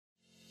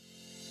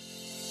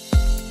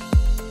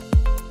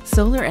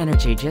Solar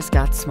energy just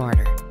got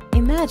smarter.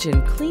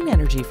 Imagine clean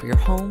energy for your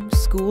home,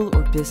 school,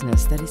 or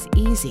business that is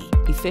easy,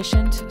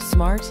 efficient,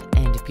 smart,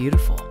 and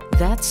beautiful.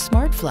 That's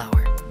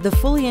SmartFlower, the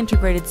fully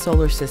integrated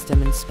solar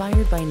system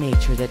inspired by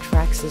nature that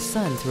tracks the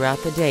sun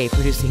throughout the day,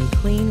 producing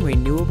clean,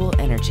 renewable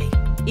energy.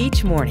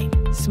 Each morning,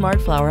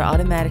 SmartFlower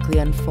automatically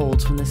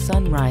unfolds when the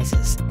sun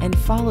rises and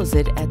follows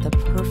it at the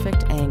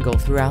perfect angle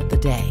throughout the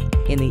day.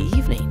 In the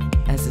evening,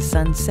 as the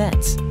sun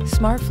sets,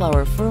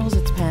 SmartFlower furls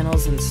its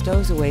panels and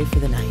stows away for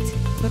the night.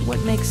 But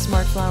what makes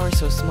SmartFlower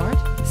so smart?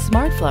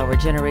 SmartFlower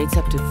generates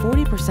up to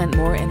 40%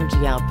 more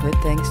energy output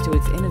thanks to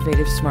its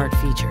innovative smart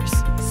features.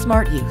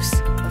 Smart Use,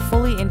 a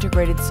fully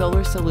integrated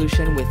solar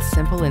solution with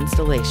simple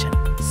installation.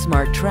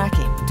 Smart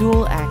Tracking,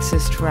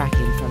 dual-axis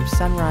tracking from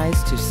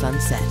sunrise to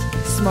sunset.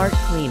 Smart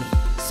Cleaning,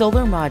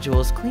 solar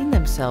modules clean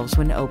themselves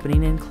when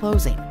opening and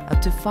closing,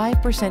 up to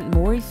 5%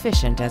 more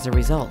efficient as a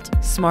result.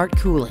 Smart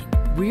Cooling,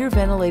 rear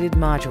ventilated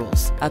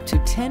modules, up to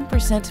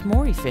 10%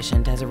 more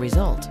efficient as a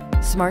result.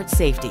 Smart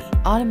Safety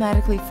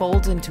automatically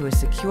folds into a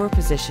secure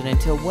position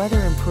until weather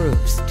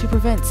improves to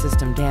prevent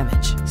system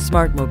damage.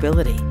 Smart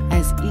Mobility,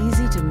 as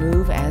easy to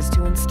move as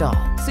to install,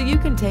 so you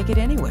can take it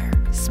anywhere.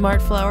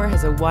 SmartFlower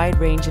has a wide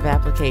range of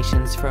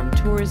applications from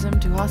tourism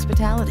to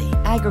hospitality,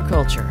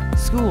 agriculture,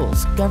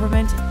 schools,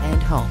 government,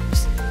 and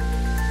homes.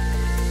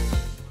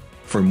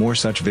 For more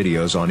such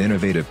videos on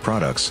innovative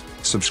products,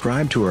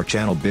 subscribe to our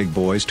channel Big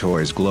Boys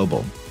Toys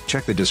Global.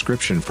 Check the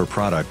description for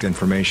product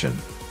information.